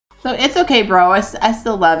So it's okay, bro. I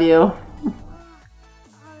still love you.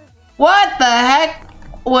 What the heck?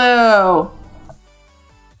 Whoa.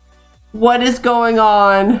 What is going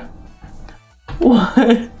on?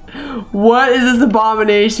 What? What is this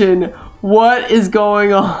abomination? What is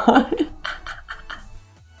going on?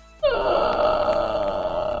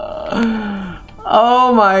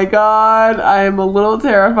 Oh my god. I am a little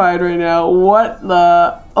terrified right now. What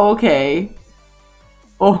the? Okay.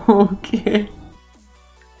 Okay.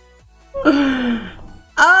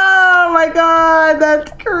 Oh my god,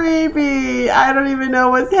 that's creepy. I don't even know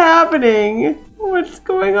what's happening. What's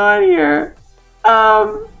going on here?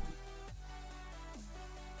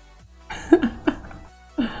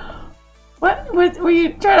 What? Were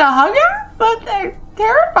you trying to hug him? That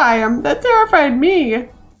terrify him. That terrified me.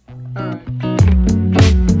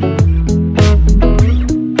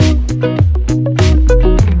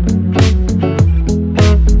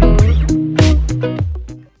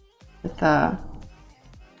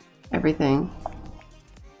 Everything.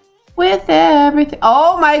 With everything.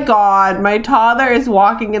 Oh my god, my toddler is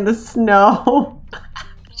walking in the snow.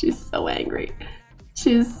 She's so angry.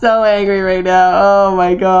 She's so angry right now. Oh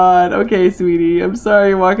my god. Okay, sweetie. I'm sorry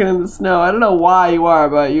you're walking in the snow. I don't know why you are,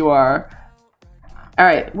 but you are.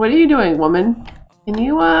 Alright, what are you doing, woman? Can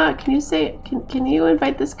you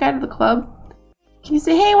invite this guy to the club? Can you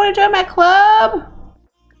say, hey, wanna join my club?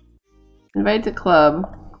 Invite to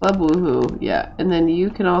club. Club woohoo, yeah. And then you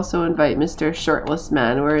can also invite Mr. Shirtless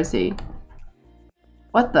Man. Where is he?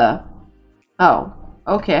 What the? Oh,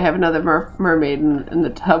 okay. I have another mermaid in the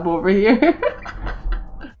tub over here.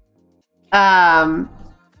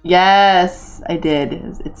 Yes, I did.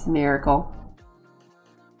 It's a miracle.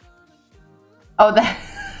 Oh,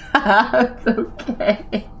 that's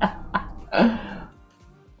okay.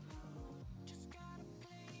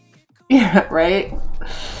 Yeah, right?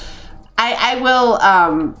 I will,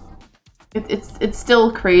 it's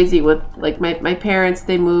still crazy with, like, my parents,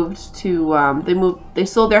 they moved to, they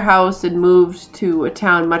sold their house and moved to a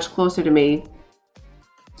town much closer to me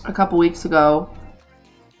a couple weeks ago,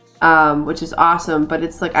 which is awesome, but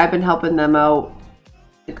it's like, I've been helping them out,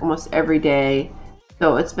 like, almost every day,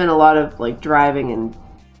 so it's been a lot of, like, driving and,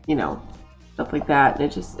 you know, stuff like that,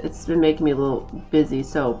 and it's been making me a little busy,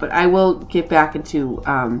 so, but I will get back into,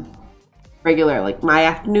 regular, like, my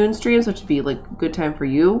afternoon streams, which would be like a good time for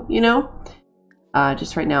you, you know.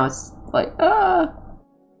 Just right now it's like,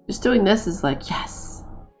 just doing this is like, yes,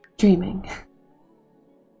 dreaming.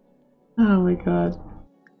 Oh my god.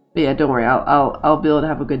 But yeah, don't worry, I'll be able to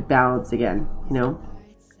have a good balance again, you know.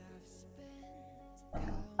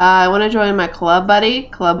 I want to join my club, buddy.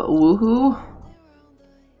 Club woohoo.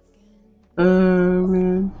 Oh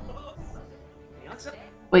man.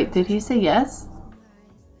 Wait, did he say yes?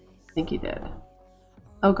 I think he did.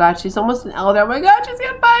 Oh god, she's almost an elder. Oh my god, she's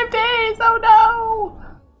got 5 days. Oh no.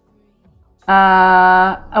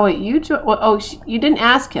 Oh wait, you didn't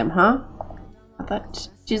ask him, huh? I thought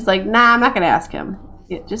she's like, nah, I'm not gonna ask him.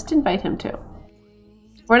 Yeah, just invite him too.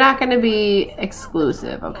 We're not gonna be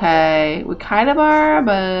exclusive, okay? We kind of are,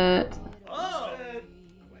 but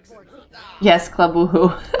yes, Club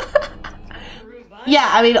Woohoo. Yeah,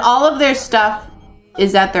 I mean, all of their stuff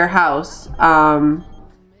is at their house.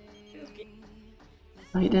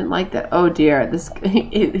 Oh, he didn't like that. Oh dear,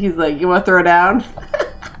 he's like, you want to throw down?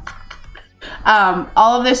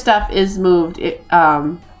 All of their stuff is moved. It's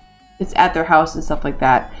at their house and stuff like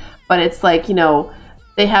that. But it's like, you know,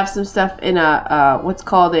 they have some stuff in a what's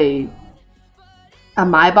called a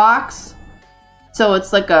my box. So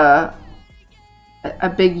it's like a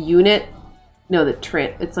big unit. You know,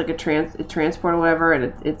 it's like a transport or whatever,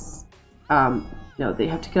 and it's you know, they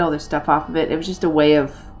have to get all their stuff off of it. It was just a way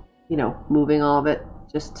of, you know, moving all of it.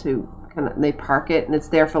 Just to kind of, they park it and it's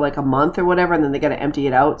there for like a month or whatever, and then they got to empty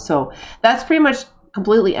it out. So that's pretty much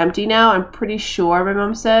completely empty now. I'm pretty sure, my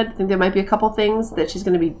mom said. I think there might be a couple things that she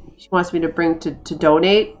wants me to bring to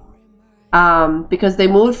donate, because they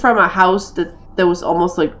moved from a house that was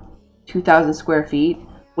almost like 2,000 square feet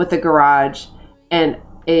with a garage and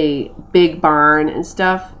a big barn and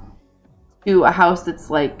stuff to a house that's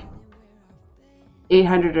like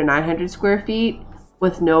 800 or 900 square feet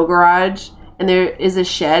with no garage. And there is a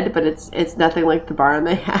shed, but it's nothing like the barn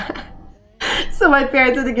they had. So my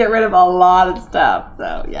parents had to get rid of a lot of stuff.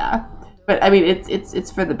 So yeah, but I mean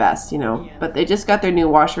it's for the best, you know. But they just got their new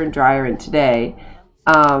washer and dryer in today,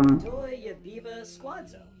 and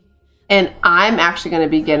I'm actually going to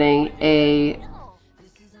be getting a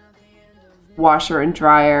washer and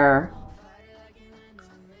dryer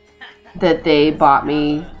that they bought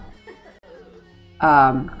me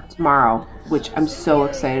tomorrow, which I'm so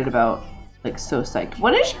excited about. Like, so psyched.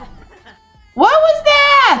 What was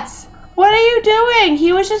that?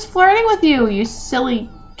 was just flirting with you, you silly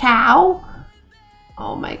cow.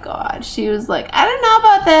 Oh my god. She was like, I don't know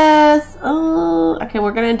about this. Oh, okay,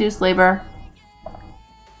 we're gonna induce labor.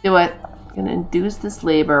 Do it. I'm gonna induce this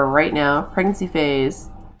labor right now. Pregnancy phase.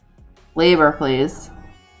 Labor, please.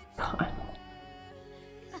 God.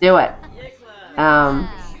 Do it.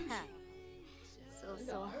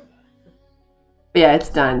 Yeah, it's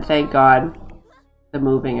done. Thank God. The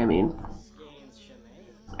moving, I mean.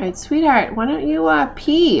 Alright, sweetheart, why don't you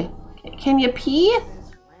pee? Can you pee?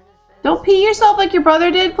 Don't pee yourself like your brother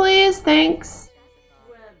did, please. Thanks.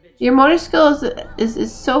 Your motor skill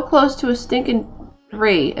is so close to a stinking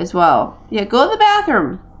 3 as well. Yeah, go to the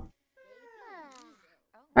bathroom.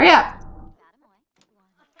 Hurry up.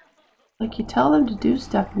 Like, you tell them to do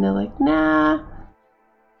stuff and they're like, nah,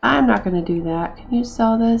 I'm not gonna do that. Can you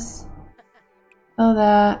sell this? Sell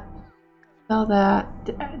that. Sell that.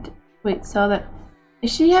 Wait, sell that.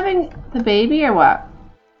 Is she having the baby or what?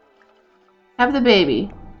 Have the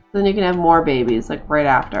baby. Then you can have more babies, like, right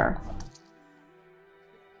after.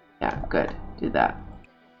 Yeah, good. Do that.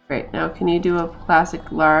 Great. Now, can you do a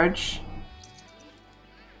classic large?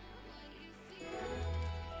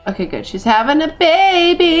 Okay, good. She's having a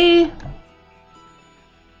baby!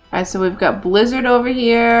 Alright, so we've got Blizzard over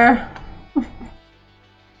here.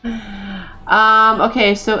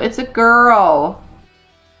 Okay, so it's a girl.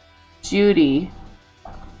 Judy.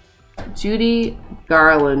 Judy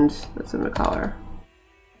Garland. That's what I'm gonna call her.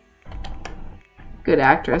 Good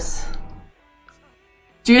actress.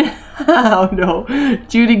 Judy. Oh no.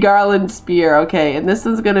 Judy Garland Spear. Okay, and this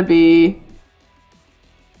is gonna be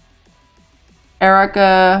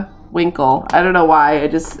Erica Winkle. I don't know why. I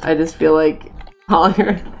just feel like calling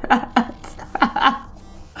her that.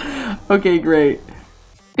 Okay, great.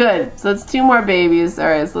 Good. So that's 2 more babies. All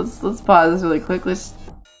right. So let's pause this really quick.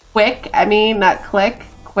 Quick. I mean, not click.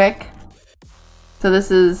 Quick. So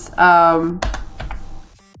this is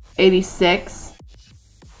 86.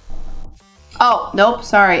 Oh, nope,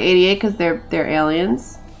 sorry, 88 because they're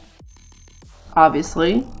aliens.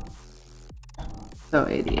 Obviously. So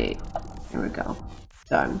 88. Here we go.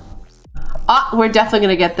 Done. Oh, we're definitely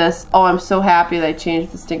gonna get this. Oh, I'm so happy that I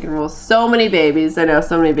changed the stinking rules. So many babies. I know,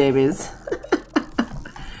 so many babies.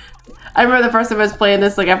 I remember the first time I was playing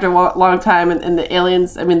this, like after a long time, and the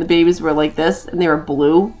aliens, I mean the babies were like this, and they were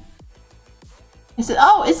blue. I said,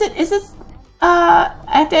 oh, is this, I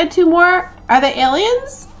have to add 2 more? Are they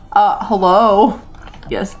aliens? Hello?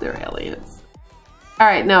 Yes, they're aliens.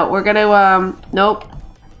 Alright, no, we're gonna, nope.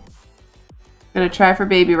 Gonna try for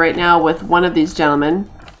baby right now with one of these gentlemen,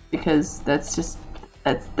 because that's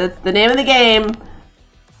the name of the game.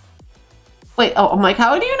 Wait, oh, I'm like,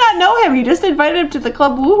 how do you not know him? You just invited him to the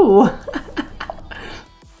club, woo!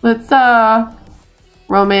 Let's,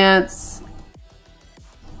 romance.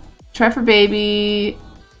 Try for baby.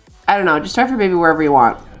 I don't know, just try for baby wherever you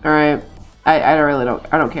want, alright? I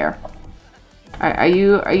don't care. Alright,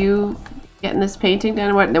 are you getting this painting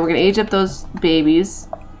done? What? Then we're gonna age up those babies.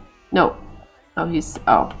 No. Oh,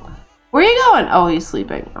 where are you going? Oh, he's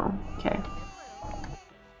sleeping. Oh, okay.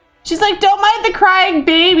 She's like, don't mind the crying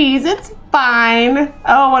babies. It's fine.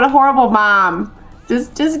 Oh, what a horrible mom.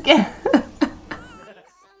 Just get.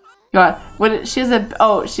 God, when she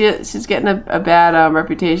has she's getting a bad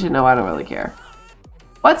reputation. No, I don't really care.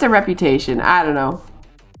 What's a reputation? I don't know.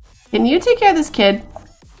 Can you take care of this kid,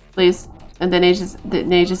 please? And then age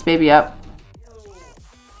this baby up.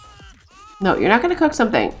 No, you're not gonna cook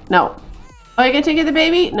something. No. Oh, you're gonna take care of the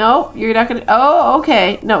baby? No, you're not gonna. Oh,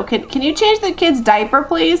 okay. No, can you change the kid's diaper,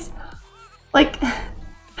 please? Like,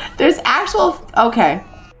 there's actual. Okay,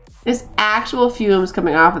 there's actual fumes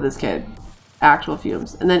coming off of this kid. Actual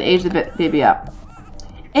fumes, and then age the baby up.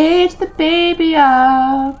 Age the baby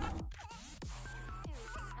up.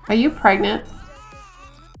 Are you pregnant?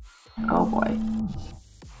 Oh boy.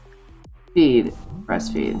 Feed.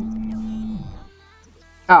 Breastfeed.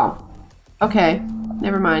 Oh. Okay.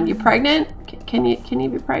 Never mind. You pregnant? Can you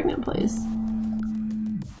be pregnant, please?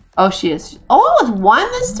 Oh, she is. Oh, it was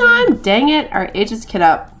 1 this time? Dang it. Alright, age this kid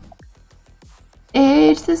up.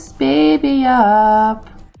 Age this baby up.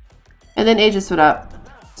 And then age this one up.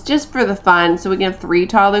 It's just for the fun, so we can have 3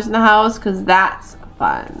 toddlers in the house, because that's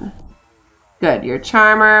fun. Good. You're a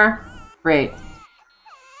charmer. Great.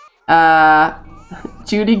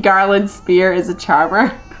 Judy Garland Spear is a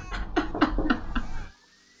charmer.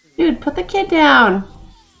 Dude, put the kid down.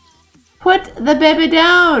 Put the baby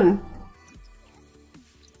down.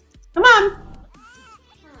 Come on.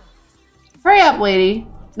 Hurry up, lady.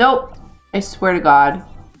 Nope. I swear to God.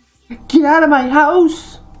 Get out of my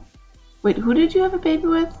house. Wait, who did you have a baby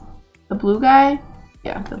with? The blue guy?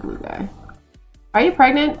 Yeah, the blue guy. Are you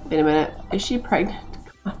pregnant? Wait a minute. Is she pregnant?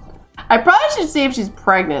 I probably should see if she's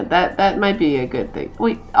pregnant. That might be a good thing.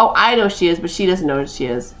 Wait. Oh, I know she is, but she doesn't know she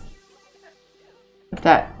is. If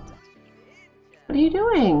that. What are you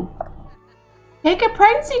doing? Take a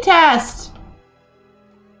pregnancy test.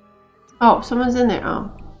 Oh, someone's in there.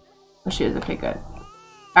 Oh, she is. Okay, good.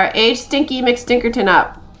 All right, age Stinky McStinkerton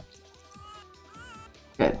up.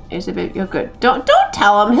 Good. Age the baby. Oh, good. Don't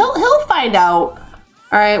tell him. He'll find out.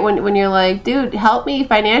 All right, when you're like, dude, help me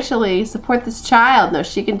financially support this child. No,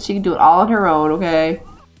 she can do it all on her own. Okay.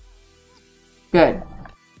 Good.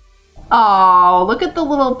 Oh, look at the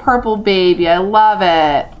little purple baby. I love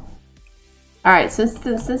it. All right, since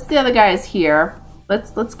the other guy is here,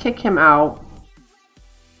 let's kick him out.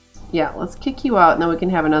 Yeah, let's kick you out, and then we can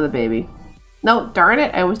have another baby. No, darn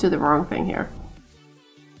it, I always do the wrong thing here.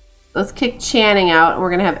 Let's kick Channing out, and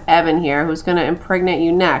we're gonna have Evan here, who's gonna impregnate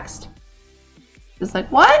you next. Just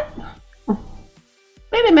like, what?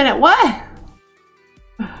 Wait a minute, what?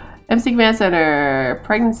 MC Command Center,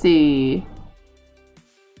 pregnancy.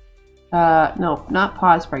 No, not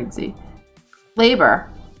pause pregnancy. Labor.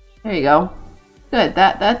 There you go. Good.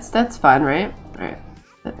 That's fun, right? All right.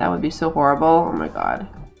 That would be so horrible. Oh my god.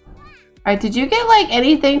 All right. Did you get like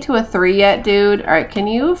anything to a 3 yet, dude? All right. Can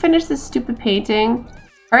you finish this stupid painting?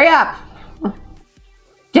 Hurry up!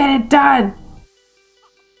 Get it done.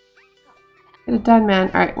 Get it done,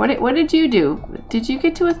 man. All right. What did you do? Did you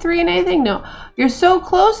get to a 3 in anything? No. You're so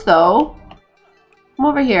close, though. Come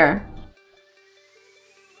over here.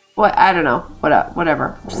 What? I don't know. What up?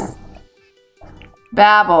 Whatever.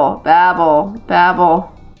 Babble, babble,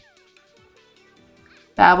 babble.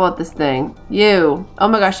 Babble at this thing. You. Oh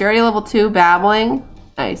my gosh, you're already level 2 babbling.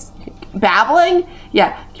 Nice. Babbling?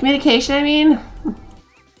 Yeah. Communication, I mean.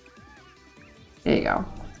 There you go.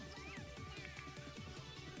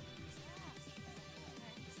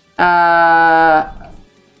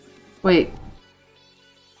 Wait.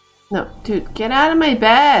 No, dude, get out of my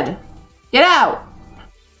bed. Get out!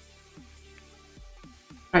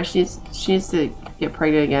 Alright, she needs to get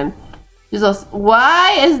pregnant again. She's also,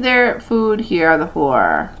 why is there food here on the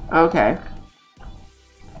floor? Okay.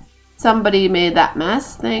 Somebody made that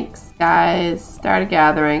mess. Thanks, guys. Start a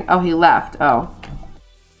gathering. Oh, he left. Oh.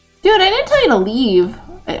 Dude, I didn't tell you to leave.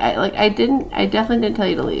 I definitely didn't tell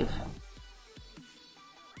you to leave.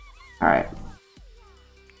 Alright.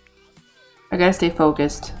 I gotta stay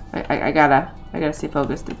focused. I gotta stay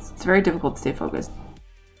focused. It's very difficult to stay focused.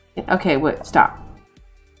 Okay, wait, stop.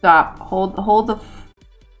 Stop. Hold the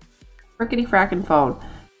frickety frackin' phone.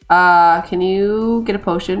 Can you get a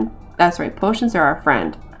potion? That's right. Potions are our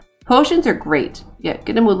friend. Potions are great. Yeah,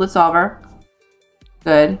 get a moodlet solver.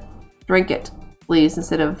 Good. Drink it, please,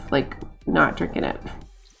 instead of like not drinking it.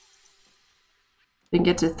 Then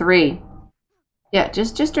get to 3. Yeah,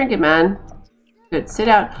 just drink it, man. Good. Sit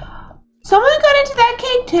down. Someone got into that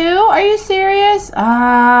cake too? Are you serious?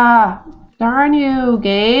 Ah, darn you,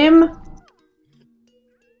 game.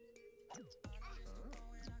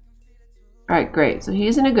 Alright, great. So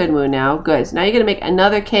he's in a good mood now. Good. So now you're going to make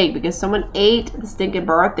another cake because someone ate the stinking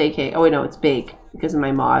birthday cake. Oh, wait, no, it's bake because of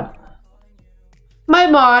my mod. My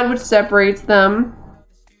mod, which separates them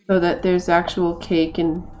so that there's actual cake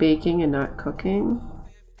and baking and not cooking.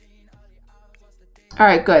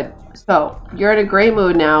 Alright, good. So, you're in a great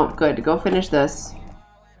mood now. Good. Go finish this.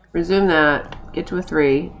 Resume that. Get to a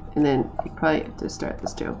 3. And then you probably have to start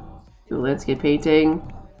this too. Do landscape painting.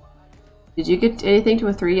 Did you get anything to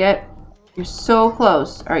a 3 yet? You're so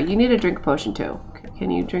close. Alright, you need a drink potion too. Can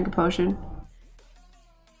you drink a potion?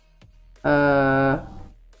 Can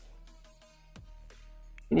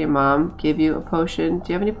your mom give you a potion? Do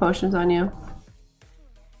you have any potions on you?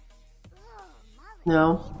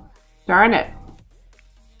 No? Darn it.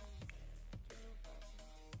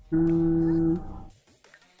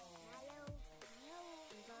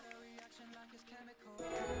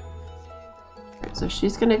 So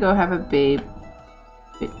she's gonna go have a babe.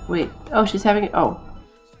 Wait. Oh, she's having it. Oh.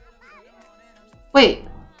 Wait.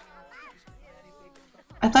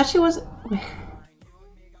 I thought she was.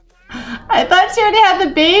 I thought she already had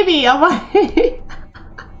the baby. Oh my.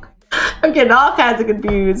 I'm getting all kinds of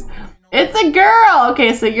confused. It's a girl.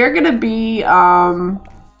 Okay, so you're gonna be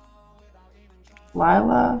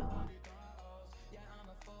Lila?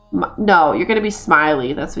 No, you're gonna be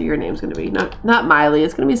Smiley. That's what your name's gonna be. Not Miley.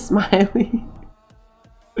 It's gonna be Smiley.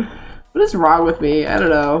 What is wrong with me? I don't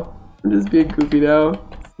know. I'm just being goofy now.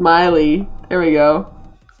 Smiley. There we go.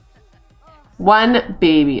 1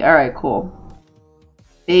 baby. Alright, cool.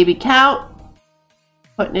 Baby count.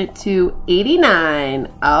 Putting it to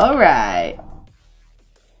 89. Alright.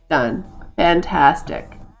 Done.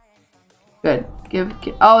 Fantastic. Good.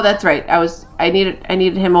 Oh, that's right. I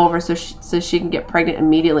needed him over so she can get pregnant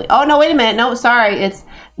immediately. Oh no, wait a minute. No, sorry. It's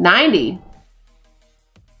 90.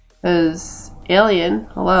 Cause alien.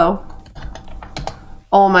 Hello.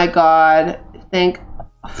 Oh my god.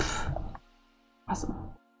 Awesome.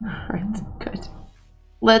 Alright, good.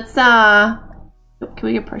 Let's can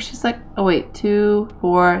we get her? She's like, oh wait, 2,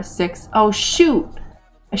 4, 6. Oh shoot!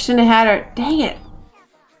 I shouldn't have had her. Dang it!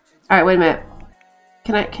 All right, wait a minute.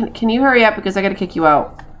 Can you hurry up because I gotta kick you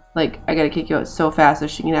out? Like I gotta kick you out so fast so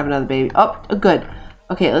she can have another baby. Oh, good.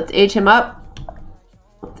 Okay, let's age him up.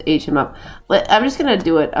 Let's age him up. I'm just gonna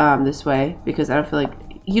do it this way because I don't feel like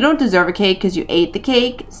you don't deserve a cake because you ate the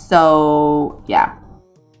cake. So yeah.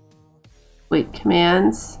 Wait,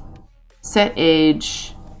 commands. Set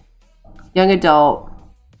age. Young adult.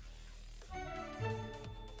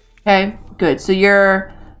 Okay, good. So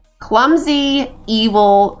you're clumsy,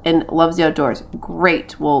 evil, and loves the outdoors.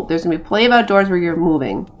 Great. Well, there's gonna be plenty of outdoors where you're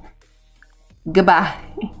moving. Goodbye.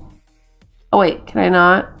 Oh wait, can I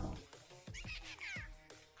not?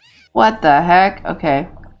 What the heck? Okay.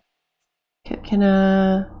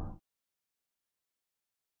 Can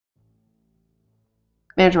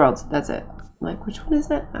Manage Worlds, that's it. Like, which one is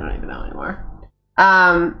that? I don't even know anymore.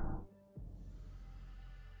 I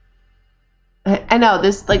know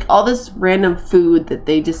this, like all this random food that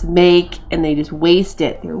they just make and they just waste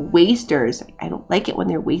it. They're wasters. I don't like it when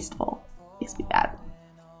they're wasteful. It makes me bad.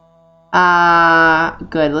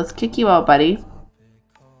 Good. Let's kick you out, buddy.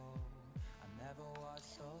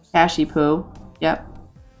 Cashy poo. Yep.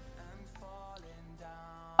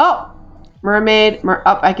 Oh, mermaid.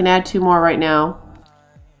 I can add 2 more right now.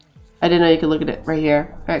 I didn't know you could look at it right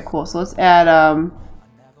here. All right, cool. So let's add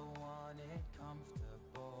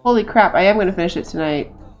holy crap, I am going to finish it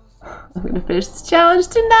tonight. I'm going to finish this challenge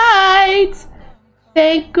tonight.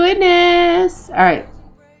 Thank goodness. All right.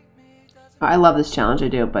 I love this challenge, I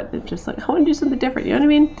do, but it's just like, I want to do something different. You know what I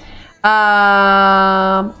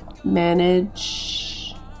mean?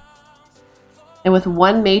 Manage. And with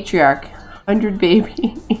 1 matriarch, 100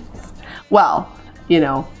 babies. Well, you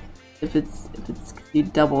know, if it's you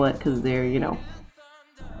double it because they're, you know,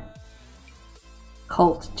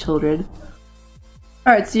 cult children.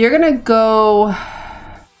 All right, so you're gonna go.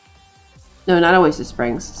 No, not Oasis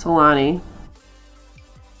Springs. Solani.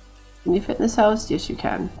 Can you fit in this house? Yes, you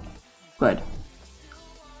can. Good.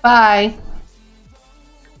 Bye.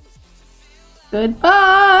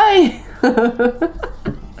 Goodbye.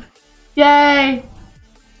 Yay.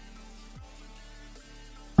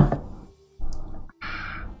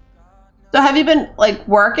 So have you been like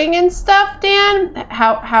working and stuff, Dan?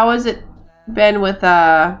 How has it been with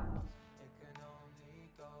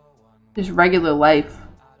just regular life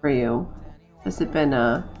for you? Has it been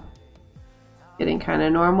getting kind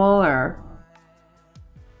of normal, or?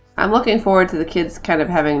 I'm looking forward to the kids kind of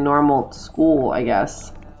having normal school, I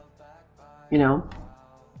guess. You know?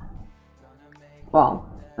 Well,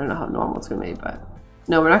 I don't know how normal it's gonna be, but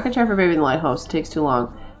no, we're not gonna try for baby in the lighthouse. It takes too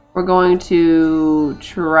long. We're going to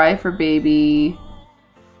try for baby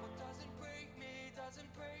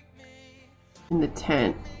in the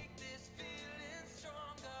tent.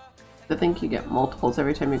 I think you get multiples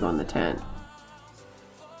every time you go in the tent.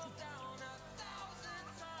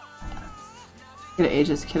 Gonna age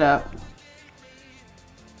this kid up.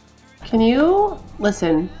 Can you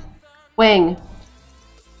listen? Wing.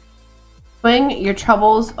 Wing your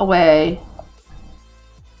troubles away.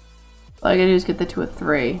 All I gotta do is get that to a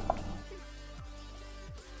 3.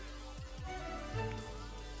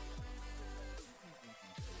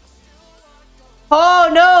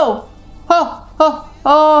 Oh no! Oh, oh,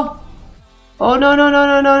 oh! Oh no, no, no,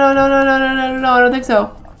 no, no, no, no, no, no, no, no, no, I don't think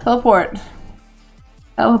so. Teleport.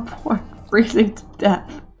 Teleport. Freezing to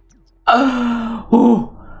death.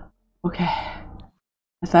 Oh, okay.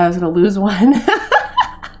 I thought I was gonna lose one.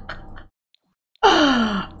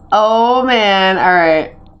 Oh man,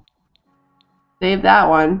 alright. Save that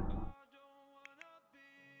one.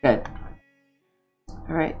 Good.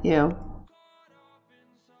 Alright, you.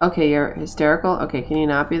 Okay, you're hysterical. Okay, can you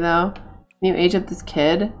not be though? Can you age up this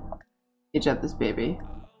kid? Age up this baby.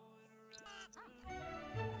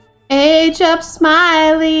 Age up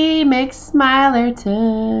Smiley, make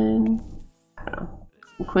Smilerton. I don't know.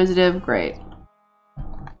 Inquisitive, great.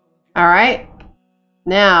 Alright.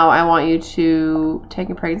 Now I want you to take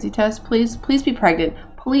a pregnancy test, please. Please be pregnant.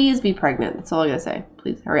 Please be pregnant. That's all I gotta say.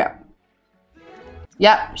 Please hurry up.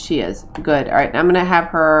 Yep, she is. Good. Alright, I'm gonna have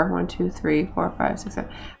her 1, 2, 3, 4, 5, 6, 7.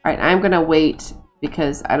 Alright, I'm gonna wait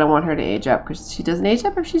because I don't want her to age up because she doesn't age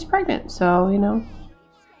up if she's pregnant. So, you know.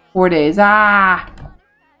 4 days. Ah!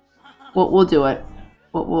 We'll do it.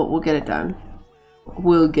 We'll get it done.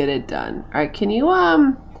 We'll get it done. All right, can you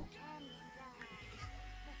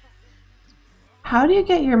how do you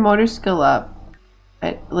get your motor skill up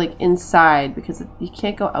at, like, inside, because you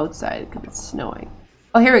can't go outside because it's snowing.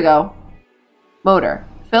 Oh, here we go. Motor.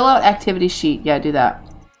 Fill out activity sheet. Yeah, do that.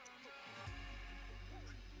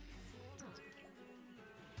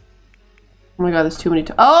 Oh my god, there's too many.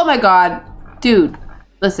 Oh my god. Dude,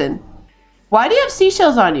 listen. Why do you have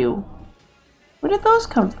seashells on you? Where did those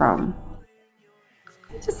come from?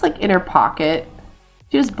 It's just like in her pocket.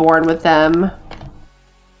 She was born with them.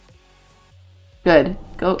 Good.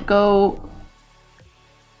 Go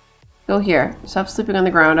here. Stop sleeping on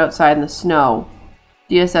the ground outside in the snow.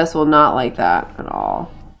 DSS will not like that at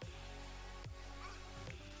all.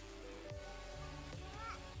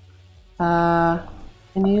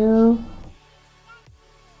 Can you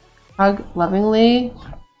hug lovingly?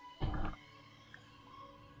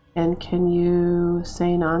 And can you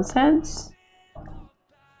say nonsense?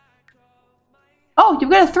 Oh,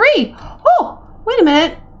 you've got a 3! Oh, wait a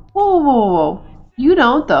minute. Whoa, whoa, whoa, whoa. You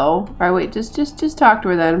don't, though. Alright, wait, just talk to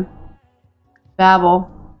her then.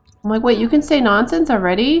 Babble. I'm like, wait, you can say nonsense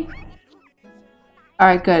already?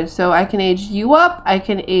 Alright, good. So I can age you up. I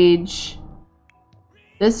can age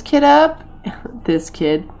this kid up. This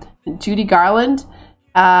kid. Judy Garland.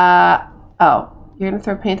 Oh. You're gonna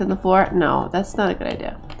throw paint on the floor? No, that's not a good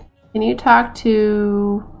idea. Can you talk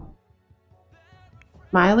to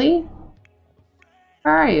Miley?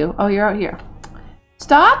 Where are you? Oh, you're out here.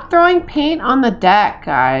 Stop throwing paint on the deck,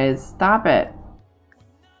 guys. Stop it.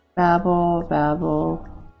 Babble, babble.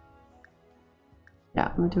 Yeah,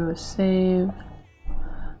 I'm gonna do a save.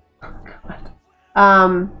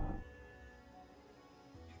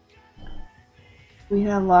 We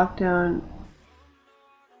have lockdown.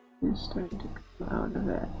 We're starting to come out of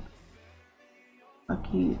it.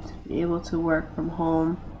 Lucky to be able to work from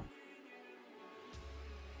home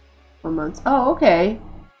for months. Oh, okay.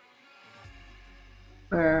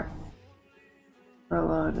 We're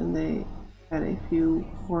furloughed and they had a few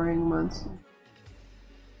worrying months.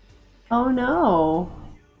 Oh no.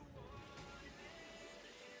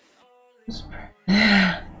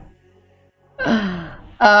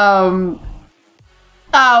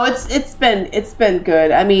 Oh, it's been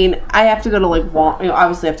good. I mean, I have to go to like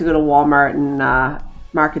obviously I have to go to Walmart and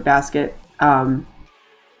Market Basket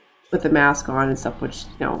with the mask on and stuff, which,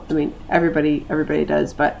 you know, I mean, everybody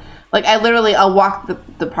does, but like I'll walk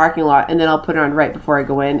the parking lot and then I'll put it on right before I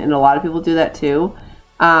go in, and a lot of people do that too.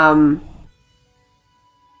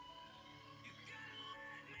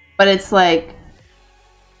 But it's like,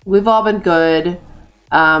 we've all been good.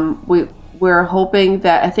 We're hoping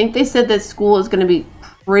that, I think they said that school is going to be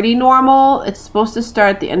pretty normal. It's supposed to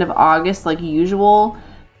start at the end of August like usual.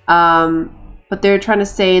 But they're trying to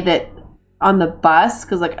say that on the bus,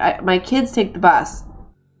 because like my kids take the bus,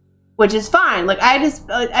 which is fine. Like I just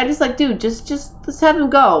like, dude, just let's have them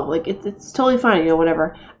go. Like it's totally fine, you know,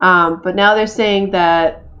 whatever. But now they're saying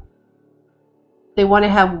that they want to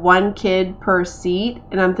have one kid per seat,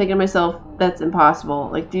 and I'm thinking to myself, that's impossible.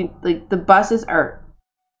 Like, the buses are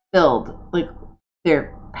filled, like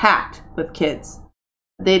they're packed with kids.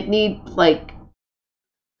 They'd need like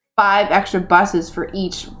 5 extra buses for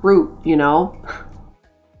each route, you know,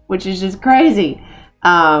 which is just crazy.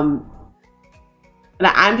 And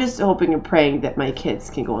I'm just hoping and praying that my kids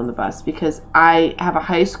can go on the bus, because I have a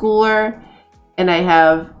high schooler and I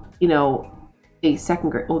have, you know, a second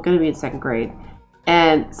grade, well, going to be in second grade,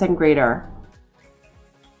 and second grader.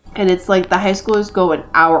 And it's like the high schoolers go an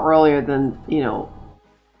hour earlier than, you know,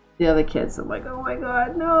 the other kids. I'm like, oh my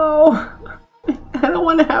god, no. I don't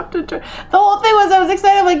want to have to turn. The whole thing was, I was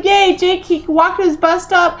excited. I'm like, yay, Jake, he walked to his bus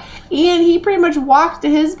stop. Ian, he pretty much walked to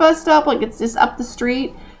his bus stop. Like, it's just up the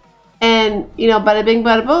street. And, you know, bada bing,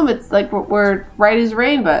 bada boom. It's like we're right as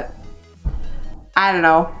rain, but I don't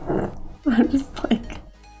know. I'm just like,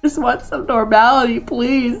 just want some normality,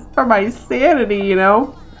 please, for my sanity, you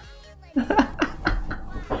know?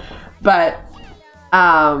 But,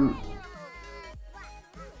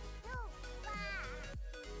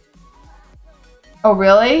 oh,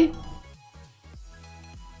 really?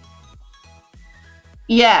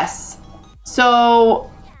 Yes.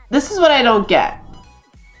 So, this is what I don't get.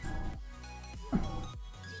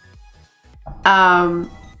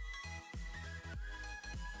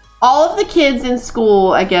 All of the kids in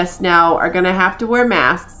school, I guess now, are going to have to wear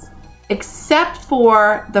masks, except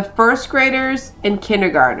for the first graders and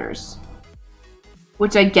kindergartners.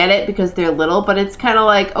 Which I get it because they're little, but it's kind of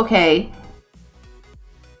like, okay.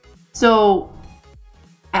 So,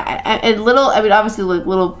 and little, I mean, obviously like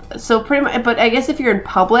little, so pretty much, but I guess if you're in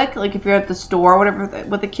public, like if you're at the store or whatever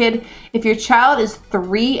with a kid, if your child is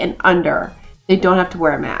 3 and under, they don't have to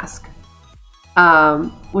wear a mask.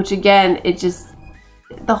 Which again, it just,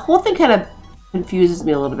 the whole thing kind of confuses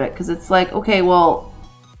me a little bit, because it's like, okay, well,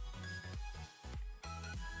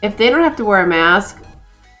 if they don't have to wear a mask,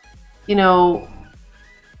 you know,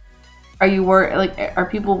 are you worried, like, are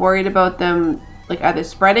people worried about them, like, either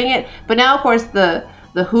spreading it? But now, of course, the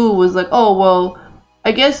WHO was like, oh, well,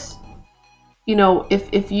 I guess, you know,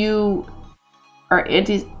 if you are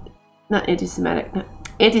anti-Semitic,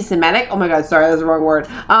 oh my god, sorry, that's the wrong word.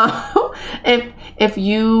 If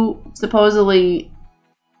you supposedly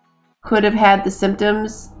could have had the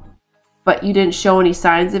symptoms, but you didn't show any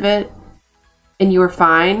signs of it, and you were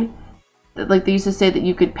fine, like they used to say that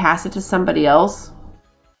you could pass it to somebody else,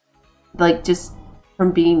 like just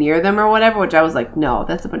from being near them or whatever, which I was like, no,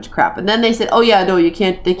 that's a bunch of crap. And then they said, oh yeah, no, you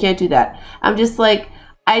can't, they can't do that. I'm just like,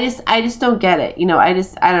 I just don't get it. You know, I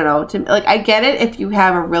don't know. Like, I get it if you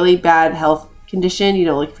have a really bad health condition, you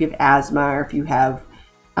know, like if you have asthma or if you have,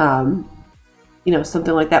 you know,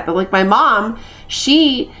 something like that. But like my mom,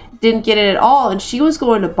 she didn't get it at all. And she was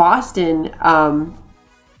going to Boston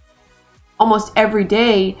almost every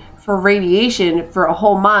day for radiation for a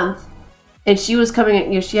whole month. And she was coming,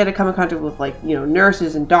 you know, she had to come in contact with like, you know,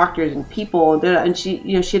 nurses and doctors and people. And she,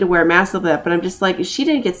 you know, she had to wear a mask of that. But I'm just like, she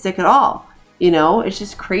didn't get sick at all. You know, it's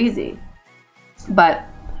just crazy. But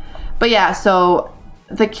yeah, so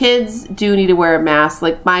the kids do need to wear a mask.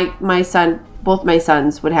 Like my son, both my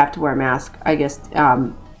sons would have to wear a mask, I guess,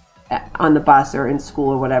 on the bus or in school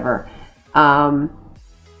or whatever. But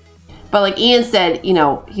like Ian said, you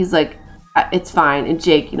know, he's like, it's fine. And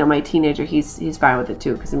Jake, you know, my teenager, he's fine with it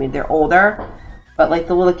too. Because I mean, they're older, but like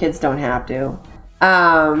the little kids don't have to.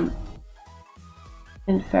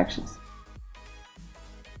 Infections.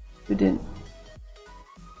 Who didn't?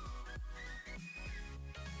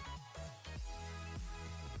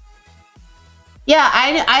 Yeah,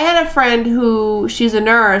 I had a friend who, she's a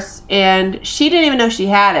nurse, and she didn't even know she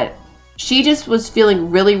had it. She just was feeling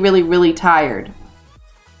really, really, really tired.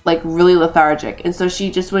 Like, really lethargic. And so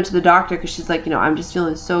she just went to the doctor because she's like, you know, I'm just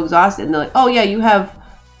feeling so exhausted. And they're like, oh yeah, you have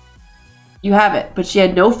it. But she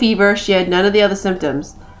had no fever. She had none of the other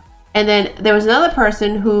symptoms. And then there was another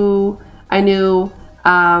person who I knew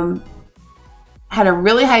had a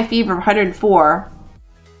really high fever of 104.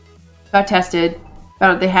 Got tested.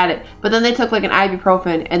 Found out they had it, but then they took like an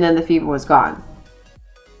ibuprofen and then the fever was gone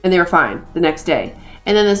and they were fine the next day.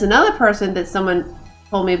 And then there's another person that someone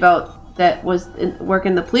told me about that was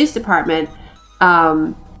working in the police department.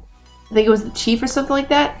 I think it was the chief or something like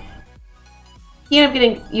that. He ended up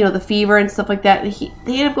getting, you know, the fever and stuff like that, and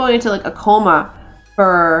they ended up going into like a coma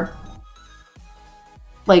for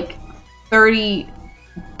like 30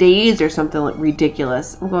 days or something like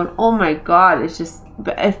ridiculous. I'm going, oh my god, it's just,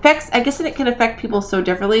 but it affects, I guess it can affect people so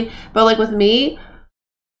differently. But like with me,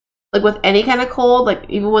 like with any kind of cold, like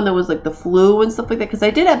even when there was like the flu and stuff like that, because I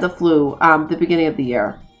did have the flu the beginning of the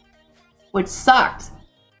year, which sucked.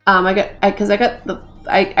 I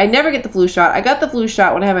never get the flu shot. I got the flu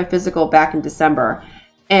shot when I had my physical back in December,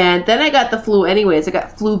 and then I got the flu anyways. I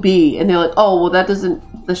got flu B, and they're like, oh well,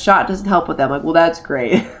 the shot doesn't help with that. I'm like, well, that's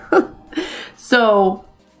great. So,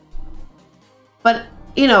 but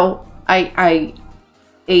you know, I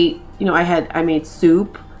ate, you know, I made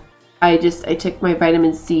soup. I took my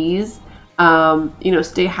vitamin C's, you know,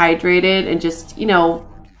 stay hydrated and just, you know,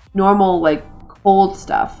 normal like cold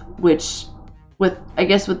stuff, which I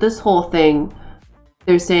guess with this whole thing,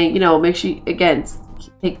 they're saying, you know, make sure you, again,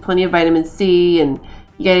 take plenty of vitamin C and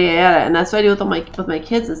yada yada. And that's what I do with my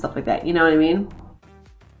kids and stuff like that. You know what I mean?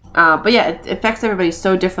 But yeah, it affects everybody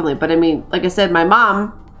so differently. But I mean, like I said, my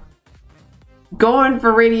mom going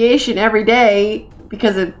for radiation every day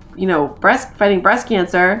because of, you know, fighting breast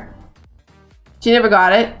cancer. She never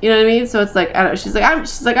got it. You know what I mean? So it's like, I don't know. She's like,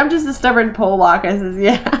 I'm just a stubborn Pollock. I says,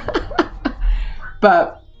 yeah.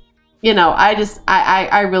 But, you know,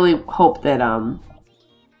 I really hope that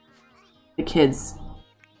the kids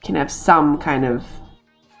can have some kind of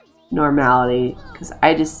normality, because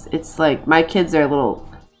it's like my kids are little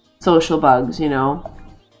social bugs, you know.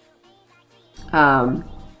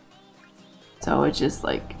 So it's just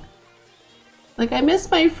like I miss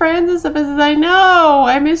my friends and stuff. I know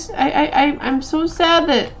I'm so sad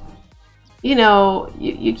that, you know,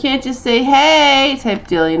 you can't just say hey type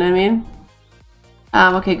deal, you know what I mean?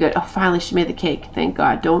 Okay, good. Oh, finally she made the cake. Thank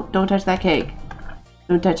God. Don't touch that cake.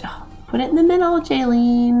 Don't touch. Oh, put it in the middle,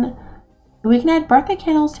 Jaylene. We can add birthday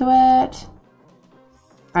candles to it. All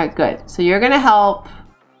right, good. So you're gonna help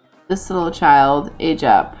this little child age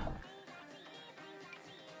up.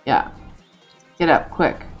 Yeah. Get up,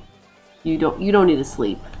 quick. You don't need to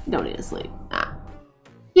sleep. You don't need to sleep. Nah.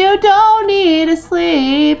 You don't need to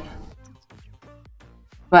sleep.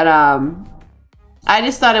 But I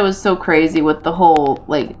just thought it was so crazy with the whole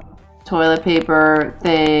like toilet paper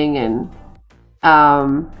thing, and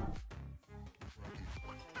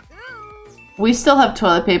we still have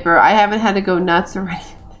toilet paper. I haven't had to go nuts or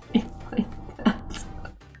anything like that.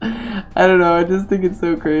 I don't know, I just think it's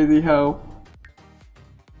so crazy how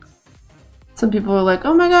some people are like,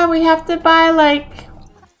 oh my god, we have to buy like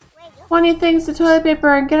 20 things of toilet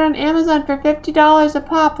paper and get on Amazon for $50 a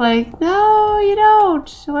pop. Like, no, you don't.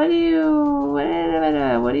 What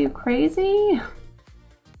are you crazy?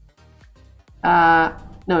 No,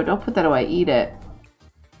 don't put that away. Eat it.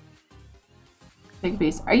 Big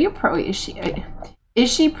piece. Are you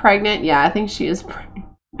is she pregnant? Yeah, I think she is pregnant.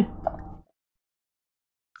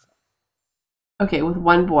 Okay, with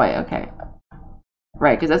one boy. Okay.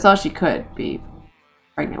 Right, because that's all she could be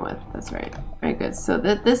pregnant with. That's right. Very good. So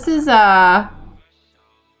this is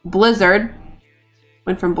Blizzard.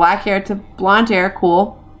 Went from black hair to blonde hair.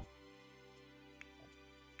 Cool.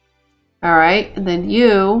 Alright, and then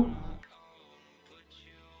you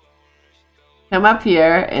come up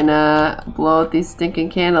here and blow out these stinking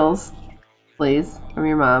candles, please, from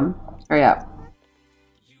your mom. Hurry up.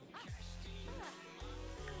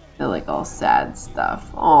 They're like all sad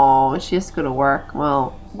stuff. Oh, she has to go to work.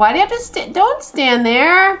 Well, why do you have to don't stand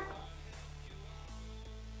there.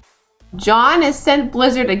 John has sent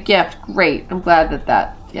Blizzard a gift. Great. I'm glad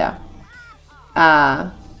that yeah.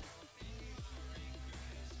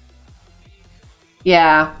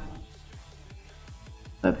 Yeah.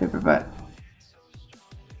 Toilet paper butt.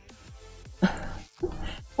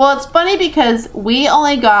 Well, it's funny because we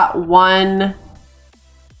only got one.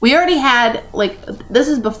 We already had, like, this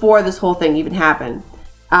is before this whole thing even happened.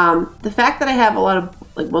 The fact that I have a lot of,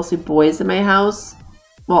 like, mostly boys in my house,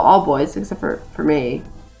 well, all boys except for me,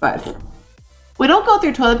 but we don't go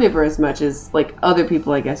through toilet paper as much as, like, other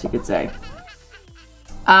people, I guess you could say.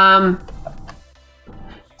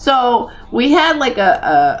 So we had, like,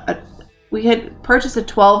 we had purchased a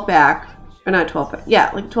 12-pack, or not 12-pack, yeah,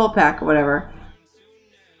 like 12-pack or whatever.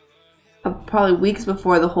 Probably weeks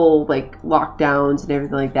before the whole like lockdowns and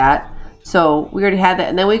everything like that. So we already had that,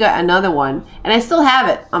 and then we got another one, and I still have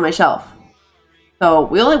it on my shelf. So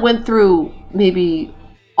we only went through maybe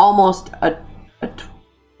almost a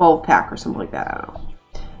 12-pack or something like that. I don't know,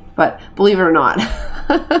 but believe it or not.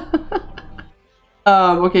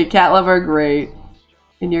 Okay, cat lover, great,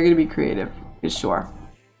 and you're gonna be creative, for sure.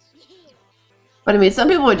 But I mean, some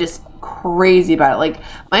people are just crazy about it. Like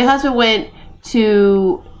my husband went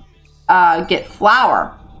to get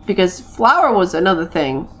flour, because flour was another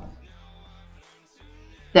thing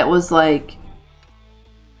that was like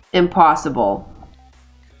impossible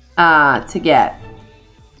to get.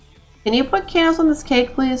 Can you put candles on this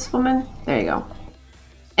cake, please, woman? There you go.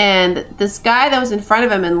 And this guy that was in front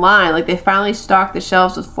of him in line, like they finally stocked the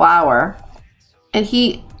shelves with flour, and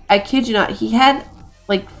I kid you not, he had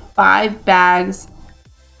like 5 bags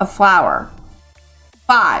of flour.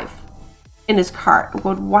 5. In his cart. I'm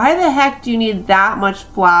going, why the heck do you need that much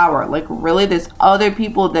flour? Like, really? There's other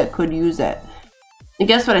people that could use it. And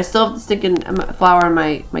guess what? I still have the stinking flour in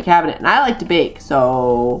my cabinet. And I like to bake,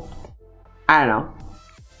 so I don't know.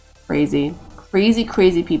 Crazy. Crazy,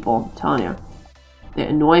 crazy people. I'm telling you. They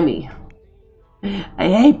annoy me. I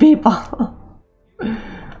hate people.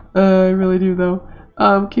 I really do, though.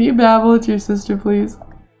 Can you babble to your sister, please?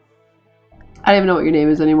 I don't even know what your name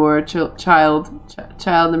is anymore. Child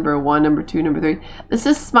number 1, number 2, number 3. This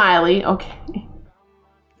is Smiley. Okay.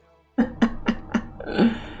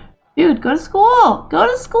 Dude, go to school. Go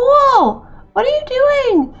to school. What are you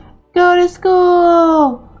doing? Go to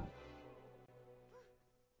school.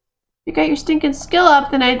 If you got your stinking skill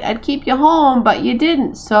up, then I'd keep you home, but you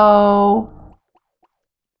didn't, so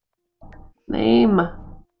lame.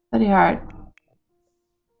 Study hard.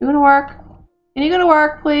 You gonna work? Can you go to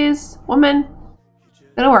work, please? Woman,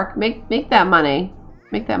 go to work. Make that money.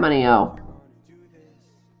 Make that money,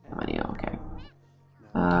 money, okay.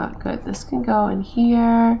 Good. This can go in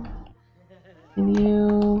here. Can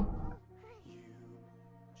you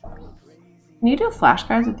do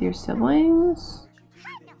flashcards with your siblings?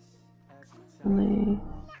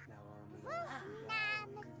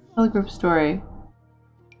 Tell a group story.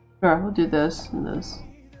 Sure, we'll do this and this.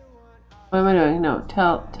 What am I doing? No,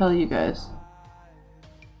 tell you guys.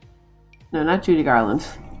 No, not Judy Garland.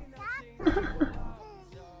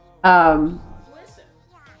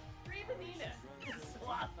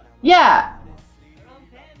 Yeah.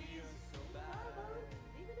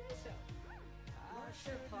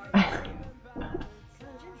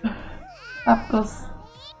 Topicals.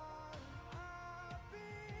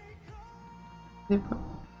 Oh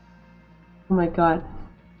my god.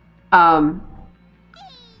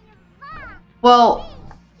 Well,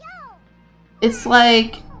 it's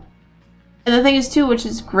like, and the thing is too, which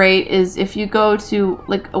is great, is if you go to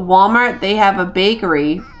like a Walmart, they have a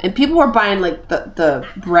bakery, and people were buying like the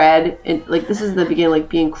bread, and like this is the beginning, like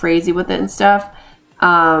being crazy with it and stuff.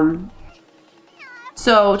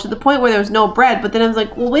 So to the point where there was no bread, but then I was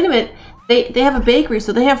like, well, wait a minute, they have a bakery,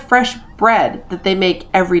 so they have fresh bread that they make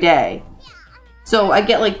every day. So I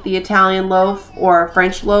get like the Italian loaf or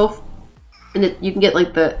French loaf, and you can get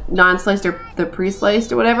like the non-sliced or the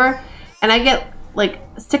pre-sliced or whatever, and I get like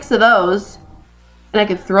 6 of those, and I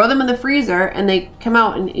can throw them in the freezer, and they come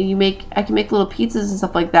out, and I can make little pizzas and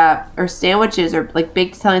stuff like that, or sandwiches, or like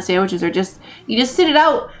baked Italian sandwiches, or you just sit it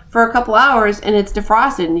out for a couple hours, and it's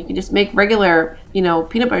defrosted, and you can just make regular, you know,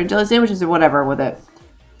 peanut butter and jelly sandwiches or whatever with it.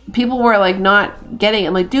 People were like not getting it.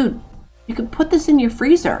 I'm like, dude, you can put this in your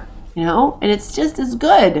freezer, you know, and it's just as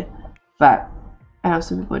good. But I know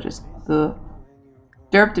some people are just derp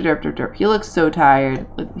to derp to derp. He looks so tired.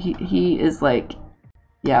 Like, he is like,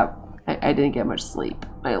 yeah, I didn't get much sleep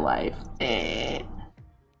in my life. Hurry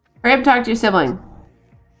up and talk to your sibling.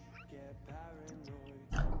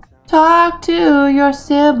 Talk to your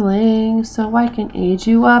sibling so I can age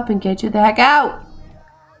you up and get you the heck out.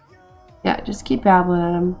 Yeah, just keep babbling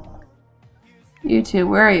at him. You two,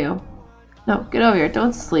 where are you? No, get over here.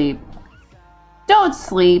 Don't sleep. Don't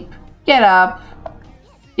sleep. Get up.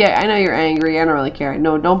 Yeah, I know you're angry. I don't really care.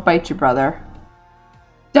 No, don't bite your brother.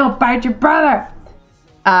 Don't bite your brother!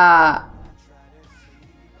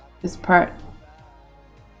 This part.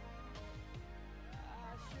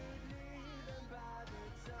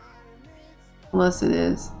 Unless it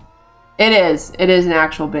is. It is. It is an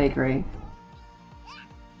actual bakery.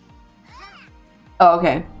 Oh,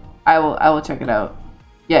 okay. I will check it out.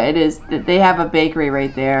 Yeah, it is. They have a bakery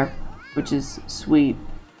right there, which is sweet.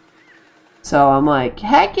 So I'm like,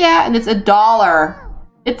 heck yeah, and it's $1.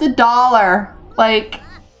 It's $1. Like,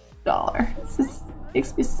 $1. It just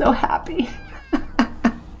makes me so happy.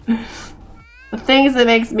 The things that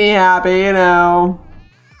makes me happy, you know.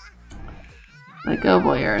 Like, oh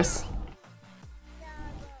boyers.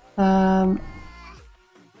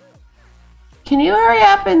 Can you hurry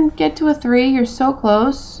up and get to a 3? You're so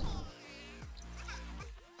close.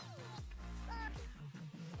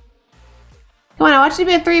 Come on, I want you to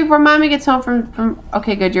be a 3 before mommy gets home from...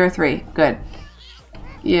 Okay, good, you're a 3. Good.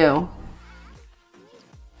 You.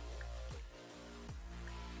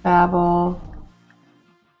 Babble.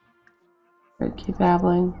 Good, keep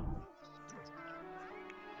babbling.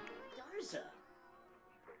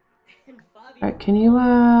 Alright, can you,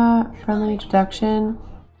 friendly introduction?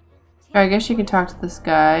 Alright, I guess you can talk to this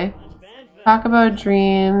guy. Talk about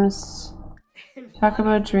dreams. Talk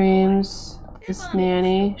about dreams. This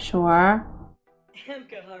nanny, sure.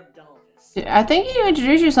 I think you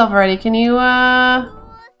introduced yourself already. Can you,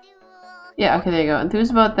 Yeah, okay, there you go.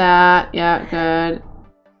 Enthused about that. Yeah, good.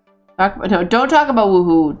 No, don't talk about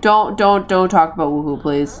woohoo. Don't talk about woohoo,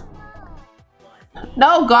 please.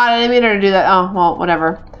 No, God, I didn't mean her to do that. Oh, well,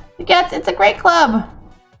 whatever. It's a great club.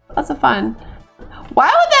 Lots of fun. Why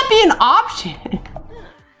would that be an option?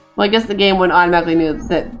 Well, I guess the game wouldn't automatically knew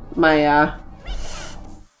that my,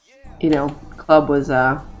 you know, club was,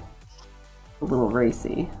 a little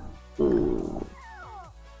racy. Ooh.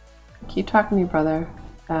 Keep talking to your brother.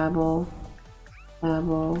 Babble.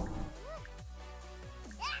 Babble.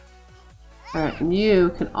 Alright, and you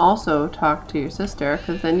can also talk to your sister,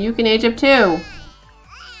 because then you can age up too.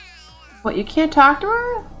 What, you can't talk to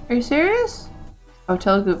her? Are you serious? Oh,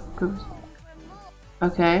 tell groups.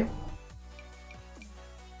 Okay.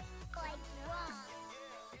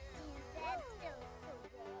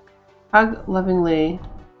 Hug lovingly.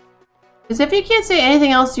 As if you can't say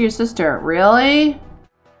anything else to your sister. Really?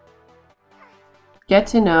 Get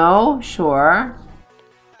to know? Sure.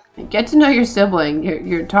 Get to know your sibling,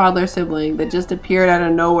 your toddler sibling that just appeared out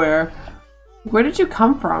of nowhere. Where did you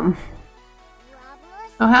come from?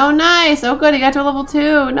 Oh, how nice! Oh good, he got to a level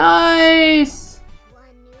 2. Nice!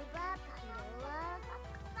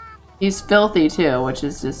 He's filthy too, which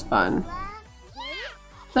is just fun.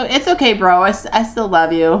 So it's okay, bro. I still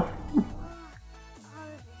love you.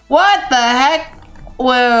 What the heck?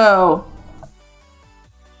 Whoa.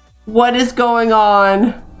 What is going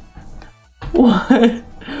on? What?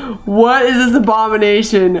 What is this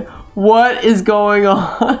abomination? What is going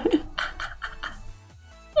on?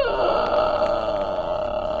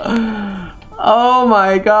 Oh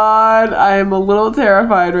my god, I am a little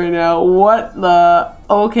terrified right now. What the...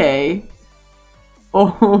 Okay.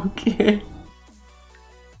 Okay.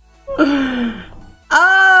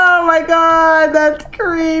 Oh my god, that's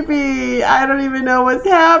creepy. I don't even know what's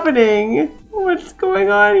happening. What's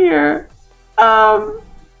going on here?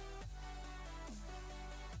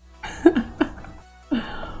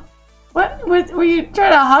 What? Were you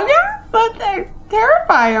trying to hug him? That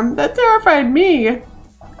terrified him. That terrified me.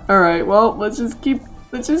 All right. Well, let's just keep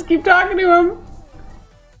talking to him.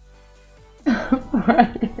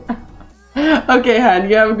 Okay, hon.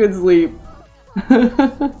 You have a good sleep.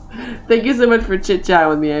 Thank you so much for chit chat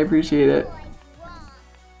with me. I appreciate it.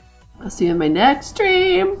 I'll see you in my next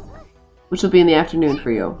stream, which will be in the afternoon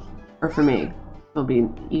for you, or for me. It'll be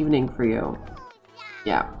evening for you.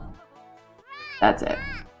 Yeah. That's it.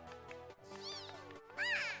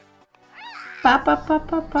 Ba ba ba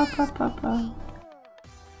ba ba ba ba ba.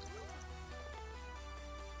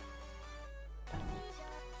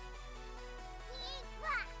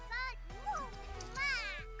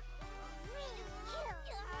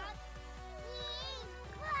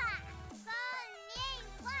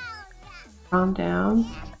 Calm down.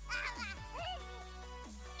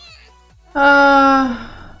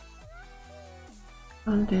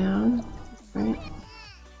 Calm down. Right.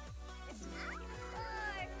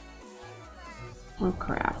 Oh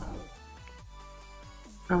crap.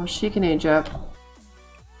 Oh, she can age up.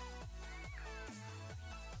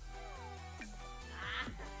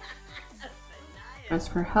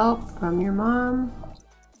 Ask for help from your mom.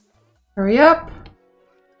 Hurry up.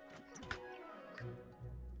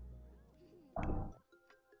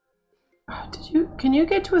 Can you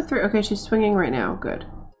get to a 3? Okay, she's swinging right now. Good.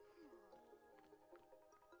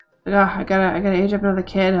 I gotta age up another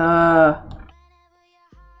kid. Can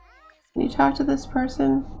you talk to this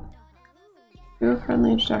person? Do a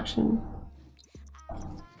friendly introduction.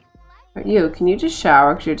 Right, you, can you just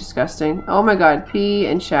shower because you're disgusting? Oh my god, pee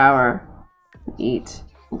and shower. And eat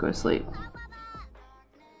and go to sleep.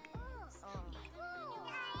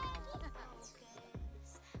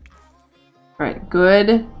 Alright,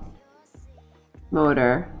 good.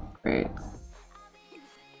 Motor. Great.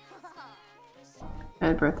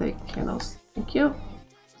 And birthday candles. Thank you.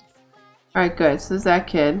 Alright, good. So there's that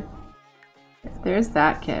kid. There's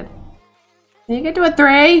that kid. Can you get to a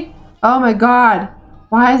 3? Oh my god.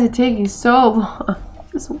 Why is it taking so long?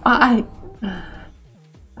 Just why?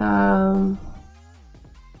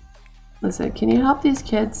 Listen, can you help these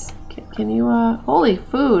kids? Can you, holy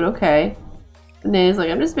food, okay. And then he's like,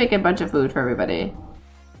 I'm just making a bunch of food for everybody.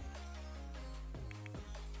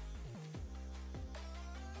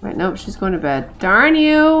 Right, nope, she's going to bed. Darn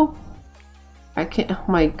you! I can't, oh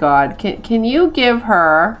my god. Can you give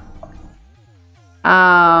her,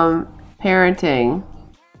 parenting.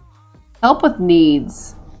 Help with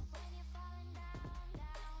needs.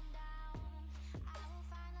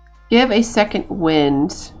 Give a second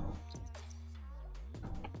wind.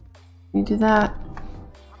 Can you do that?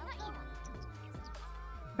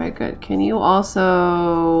 Alright, good. Can you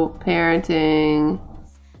also parenting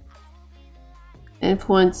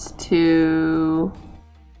influence to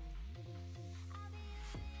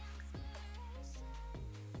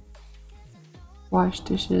wash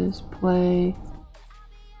dishes, play,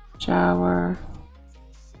 shower.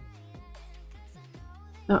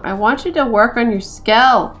 No, I want you to work on your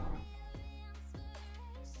skill.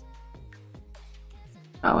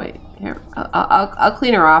 Oh wait, here, I'll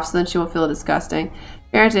clean her off so then she won't feel disgusting.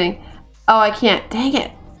 Parenting. Oh, I can't. Dang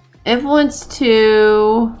it. Influence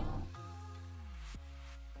to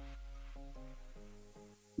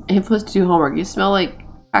to do homework. You smell like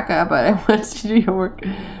caca, but I want you to do your homework.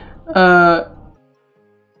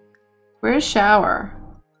 Where's shower?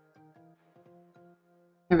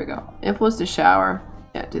 Here we go. Influence to shower.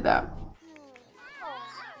 Yeah, do that.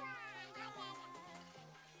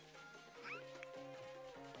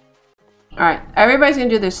 Alright, everybody's gonna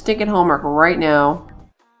do their stinking homework right now.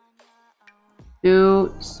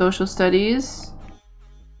 Do social studies.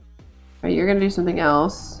 Alright, you're gonna do something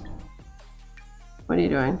else. What are you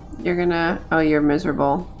doing? You're gonna... Oh, you're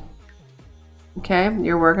miserable. Okay,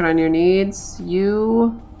 you're working on your needs.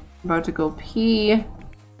 You... about to go pee.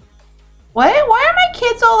 Why are my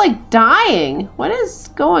kids all like dying? What is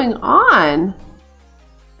going on?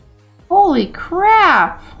 Holy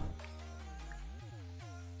crap.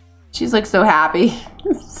 She's like so happy.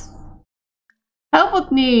 Help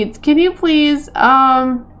with needs. Can you please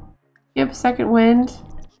give a second wind?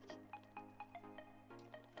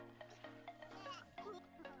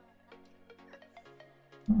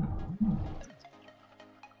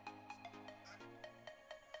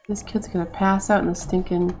 This kid's gonna pass out in the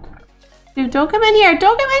stinking... Dude, don't come in here!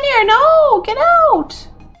 Don't come in here! No! Get out!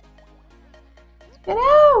 Get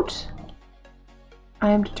out! I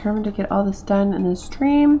am determined to get all this done in this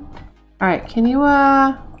stream. Alright, can you,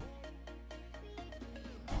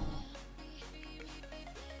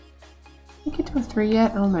 you get to a 3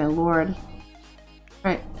 yet? Oh my lord.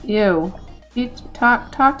 Alright, you.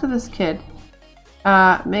 Talk to this kid.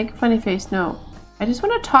 Make a funny face. No. I just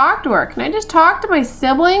want to talk to her. Can I just talk to my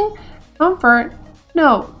sibling? Comfort.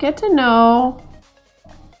 No. Get to know.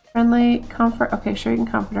 Friendly. Comfort. Okay, sure, you can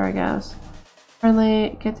comfort her, I guess.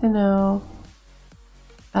 Friendly. Get to know.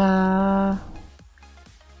 Tell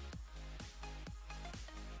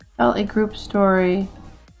a group story.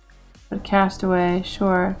 A castaway.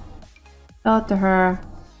 Sure. Tell it to her.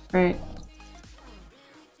 Great.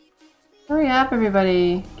 Hurry up,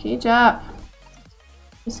 everybody. Cage up.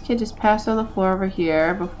 This kid just passed on the floor over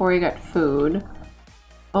here before he got food.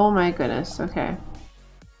 Oh my goodness. Okay.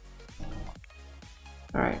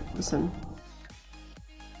 Alright, listen.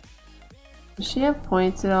 Does she have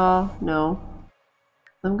points at all? No.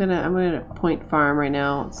 I'm gonna point farm right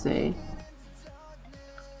now. Let's see.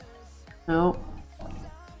 Nope.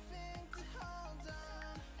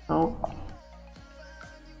 Oh.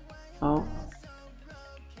 Oh.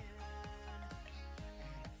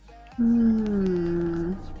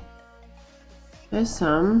 There's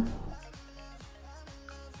some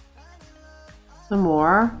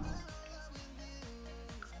more.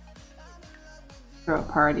 Throw a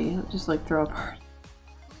party. Just like throw a party.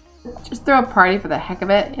 Just throw a party for the heck of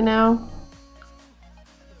it, you know?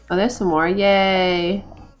 Oh, there's some more. Yay!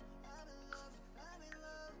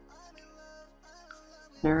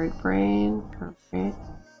 Nerd brain. Okay.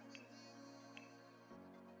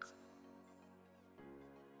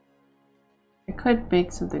 I could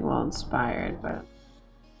make something well inspired, but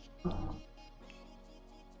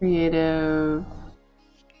creative.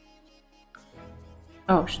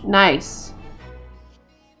 Oh, nice.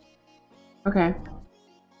 Okay,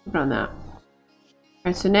 put on that.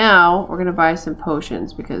 Alright, so now we're gonna buy some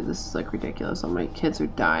potions because this is like ridiculous. All my kids are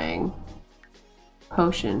dying.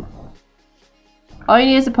 Potion. All you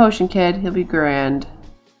need is a potion, kid. He'll be grand.